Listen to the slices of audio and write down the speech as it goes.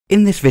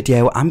In this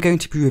video, I'm going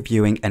to be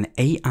reviewing an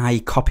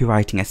AI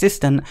copywriting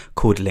assistant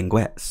called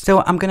Linguix.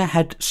 So I'm going to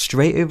head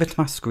straight over to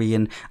my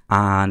screen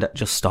and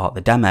just start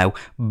the demo.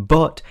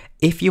 But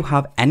if you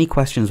have any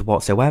questions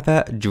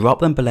whatsoever, drop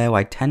them below.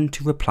 I tend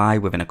to reply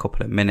within a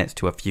couple of minutes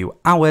to a few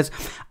hours,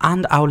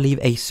 and I'll leave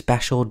a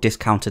special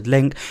discounted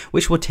link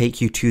which will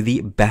take you to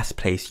the best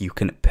place you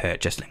can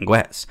purchase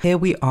Linguix. Here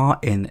we are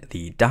in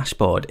the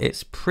dashboard.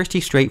 It's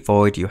pretty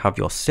straightforward. You have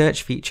your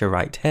search feature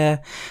right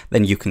here.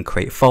 Then you can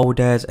create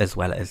folders as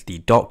well as the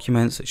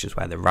documents, which is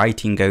where the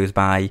writing goes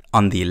by.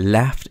 On the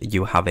left,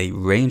 you have a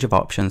range of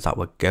options that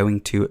we're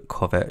going to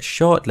cover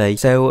shortly.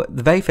 So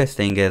the very first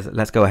thing is,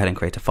 let's go ahead and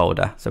create a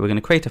folder. So we're going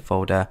to create a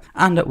folder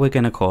and we're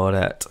going to call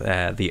it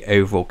the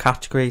overall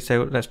category.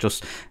 So let's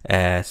just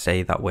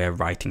say that we're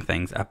writing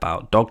things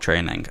about dog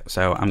training.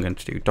 So I'm going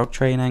to do dog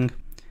training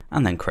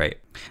and then create.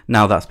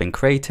 Now that's been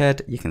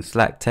created, you can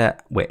select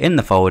it. We're in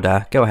the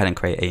folder, go ahead and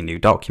create a new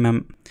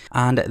document.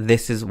 And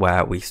this is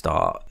where we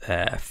start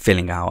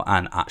filling out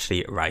and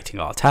actually writing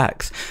our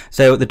text.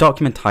 So the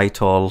document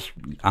title,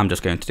 I'm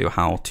just going to do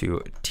how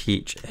to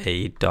teach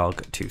a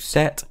dog to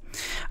sit.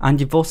 And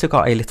you've also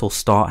got a little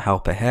start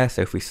helper here.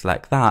 So if we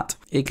select that,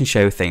 it can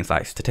show things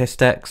like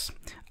statistics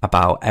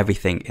about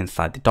everything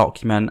inside the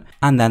document,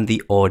 and then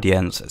the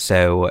audience.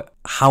 So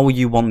how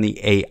you want the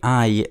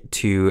AI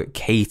to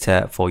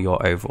cater for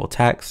your overall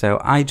text. So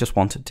I just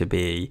want it to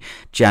be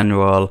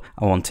general.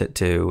 I want it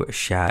to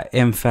share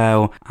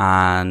info,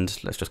 and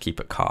let's just keep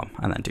it calm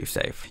and then do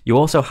save. You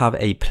also have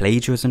a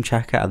plagiarism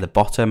checker at the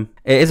bottom.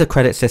 It is a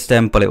credit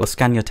system, but it will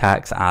scan your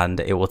text and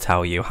it will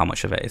tell you how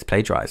much of it is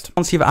plagiarized.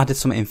 Once you've added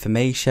some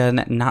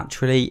information,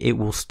 naturally it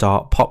will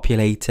start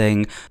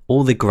populating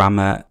all the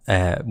grammar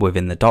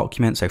within the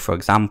document. So for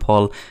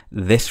example,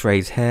 this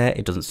phrase here,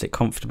 it doesn't sit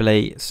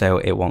comfortably, so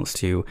it wants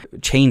to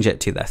change it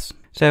to this.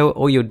 So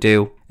all you'll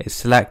do is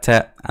select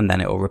it and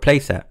then it will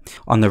replace it.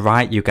 On the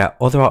right, you get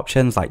other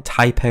options like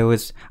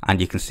typos,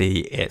 and you can see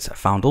it's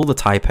found all the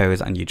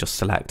typos, and you just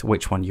select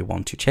which one you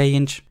want to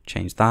change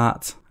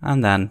that,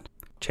 and then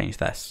change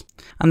this.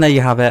 And there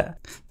you have it.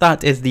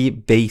 That is the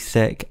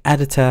basic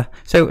editor.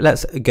 So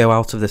let's go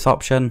out of this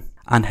option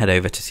and head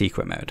over to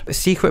secret mode.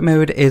 Secret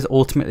mode is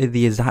ultimately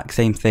the exact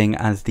same thing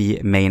as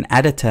the main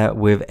editor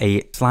with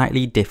a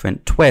slightly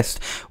different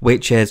twist,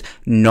 which is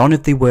none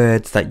of the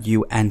words that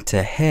you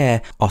enter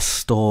here are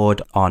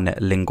stored on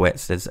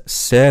Linguix's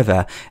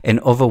server. In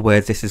other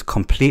words, this is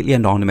completely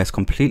anonymous,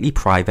 completely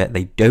private.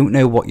 They don't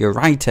know what you're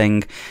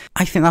writing.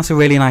 I think that's a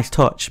really nice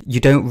touch. You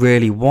don't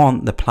really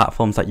want the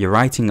platforms that you're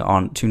writing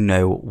on to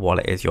know what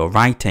it is you're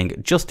writing,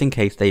 just in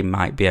case they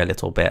might be a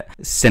little bit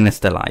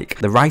sinister-like.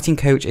 The writing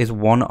coach is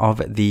one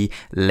of the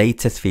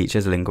latest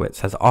features Linguix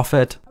has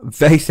offered.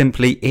 Very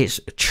simply, it's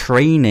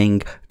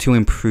training to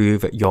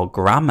improve your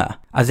grammar,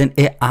 as in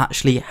it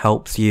actually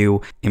helps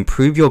you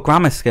improve your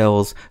grammar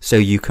skills so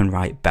you can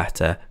write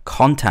better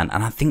content.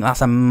 And I think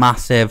that's a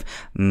massive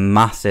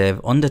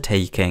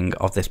undertaking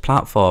of this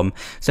platform.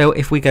 So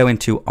if we go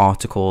into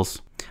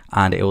articles,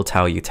 and it will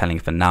tell you telling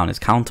if a noun is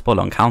countable,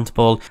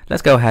 uncountable.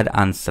 Let's go ahead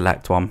and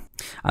select one.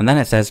 And then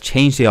it says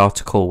change the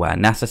article where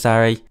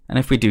necessary. And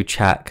if we do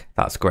check,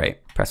 that's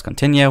great. Press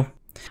continue.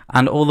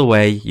 And all the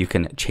way you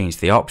can change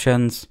the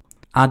options,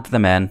 add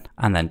them in,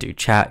 and then do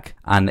check.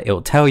 And it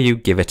will tell you,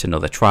 give it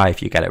another try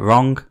if you get it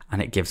wrong,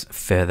 and it gives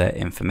further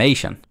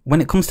information. When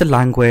it comes to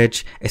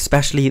language,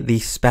 especially the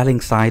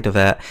spelling side of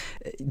it,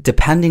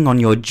 depending on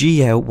your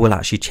geo will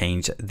actually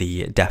change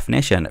the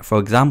definition. For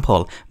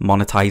example,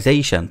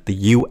 monetization, the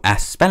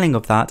US spelling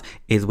of that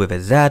is with a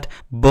Z,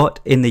 but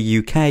in the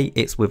UK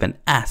it's with an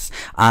S.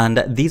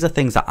 And these are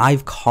things that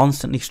I've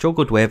constantly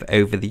struggled with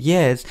over the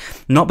years,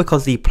 not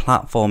because the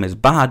platform is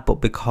bad, but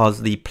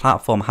because the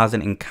platform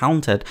hasn't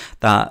encountered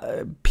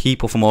that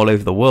people from all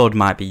over the world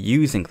might be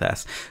using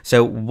this.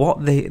 So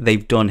what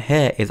they've done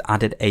here is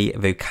added a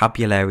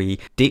vocabulary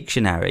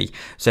dictionary.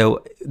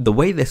 So the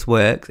way this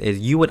works is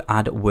you would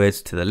add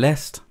words to the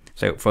list.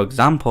 So for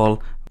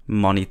example,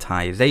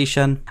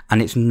 monetization,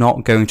 and it's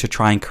not going to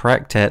try and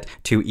correct it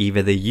to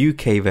either the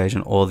UK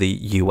version or the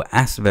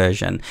US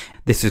version.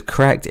 This is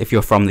correct if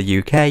you're from the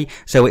UK,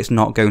 so it's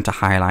not going to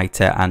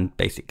highlight it and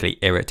basically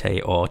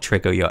irritate or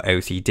trigger your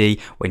OCD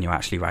when you're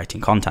actually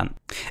writing content.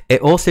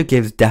 It also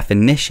gives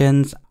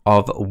definitions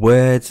of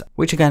words,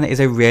 which again is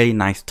a really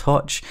nice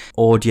touch.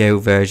 Audio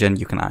version,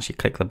 you can actually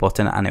click the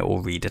button and it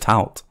will read it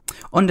out.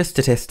 Under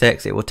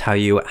statistics, it will tell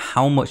you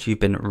how much you've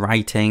been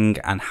writing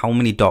and how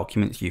many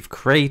documents you've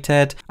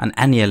created, and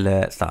any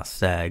alerts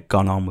that's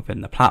gone on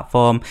within the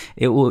platform.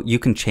 You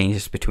can change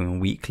this between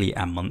weekly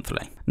and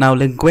monthly. Now,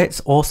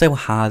 Linguix also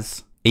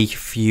has a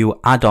few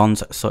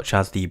add-ons such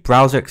as the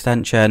browser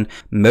extension,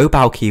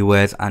 mobile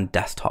keywords, and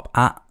desktop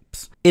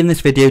apps. In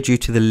this video, due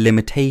to the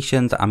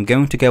limitations, I'm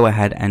going to go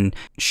ahead and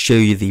show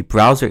you the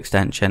browser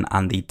extension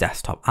and the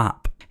desktop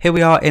app. here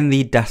we are in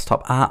the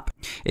desktop app.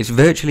 It's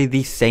virtually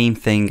the same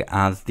thing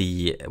as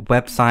the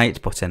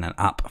website, but in an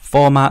app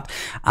format,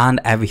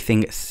 and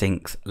everything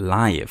syncs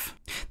live.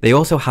 They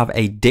also have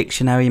a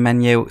dictionary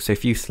menu, so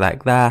if you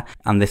select there,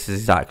 and this is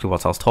exactly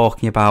what I was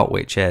talking about,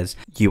 which is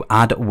you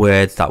add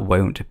words that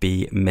won't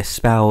be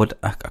misspelled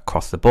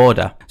across the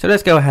border. So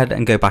let's go ahead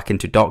and go back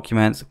into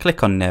documents,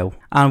 click on new,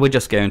 and we're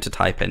just going to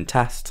type in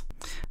test.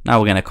 Now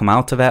we're going to come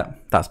out of it,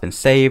 that's been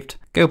saved,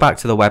 go back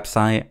to the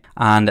website,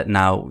 and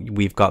now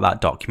we've got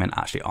that document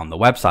actually on the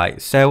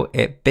website. So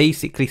it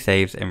basically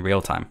saves in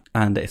real time,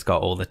 and it's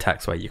got all the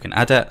text where you can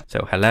edit.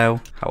 So hello,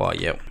 how are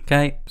you?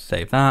 Okay,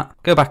 save that,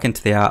 go back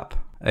into the app,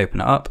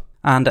 open it up,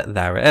 and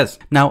there it is.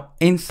 Now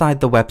inside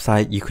the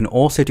website you can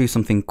also do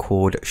something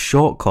called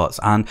shortcuts,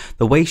 and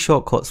the way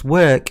shortcuts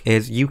work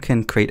is you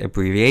can create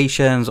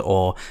abbreviations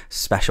or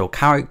special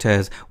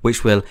characters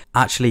which will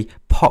actually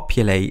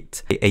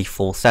populate a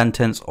full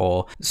sentence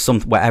or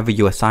whatever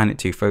you assign it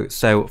to.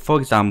 So for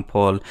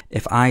example,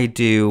 if I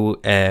do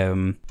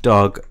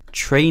dog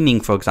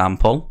training, for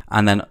example,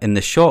 and then in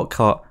the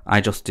shortcut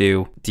I just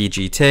do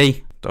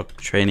DGT, dog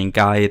training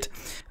guide,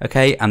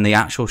 okay, and the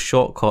actual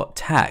shortcut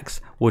text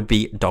would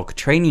be dog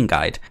training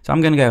guide. So I'm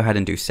going to go ahead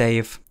and do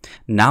save.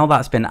 Now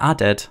that's been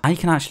added, I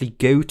can actually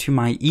go to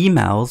my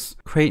emails,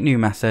 create new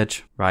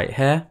message right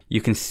here.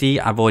 You can see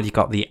I've already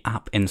got the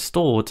app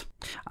installed,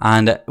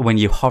 and when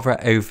you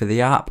hover over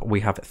the app,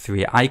 we have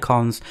 3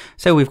 icons.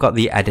 So we've got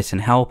the editing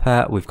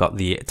helper, we've got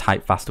the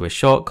type faster with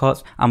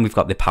shortcuts, and we've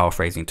got the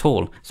paraphrasing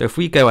tool. So if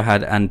we go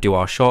ahead and do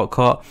our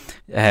shortcut,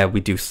 we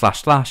do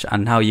 //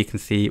 and now you can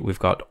see we've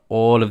got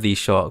all of these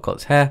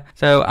shortcuts here.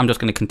 So I'm just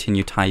going to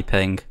continue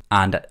typing,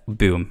 and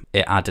boom,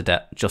 it added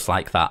it just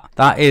like that.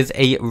 That is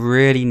a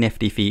really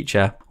nifty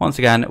feature. Once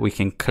again, we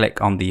can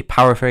click on the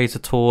paraphraser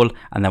tool,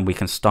 and then we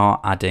can start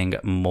adding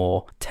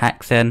more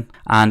text in,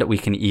 and we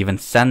can even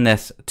send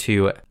this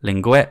to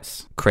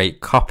Linguix,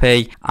 create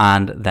copy,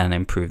 and then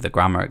improve the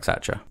grammar,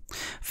 etc.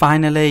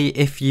 Finally,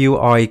 if you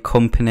are a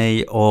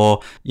company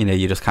or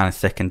you're just kind of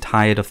sick and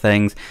tired of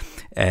things,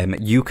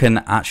 you can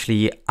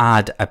actually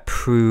add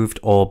approved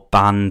or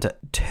banned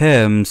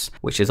terms,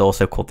 which is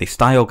also called the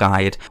style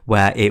guide,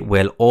 where it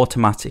will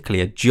automatically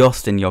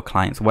adjust in your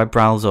client's web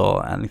browser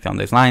or anything on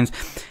those lines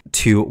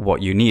to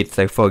what you need.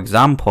 So for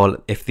example,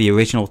 if the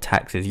original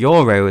text is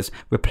euros,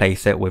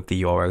 replace it with the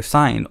euro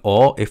sign,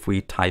 or if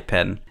we type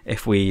in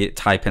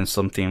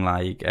something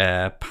like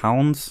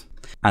pounds,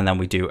 and then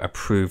we do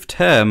approved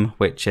term,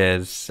 which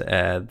is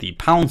the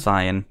pound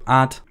sign,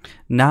 add.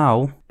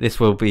 Now this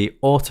will be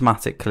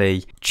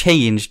automatically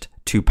changed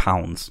to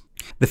pounds.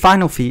 The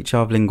final feature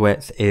of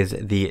Linguix is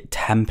the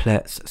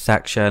templates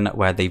section,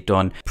 where they've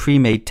done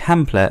pre-made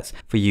templates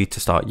for you to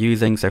start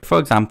using. So for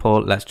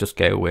example, let's just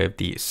go with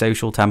the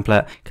social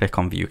template, click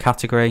on view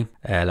category.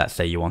 Let's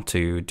say you want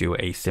to do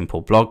a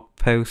simple blog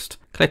post,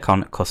 click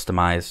on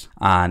customize,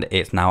 and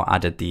it's now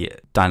added the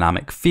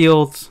dynamic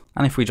fields.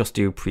 And if we just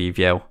do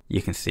preview,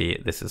 you can see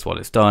this is what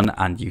it's done,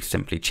 and you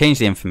simply change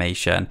the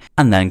information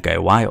and then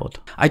go wild.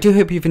 I do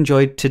hope you've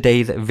enjoyed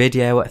today's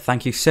video.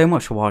 Thank you so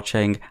much for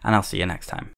watching, and I'll see you next time.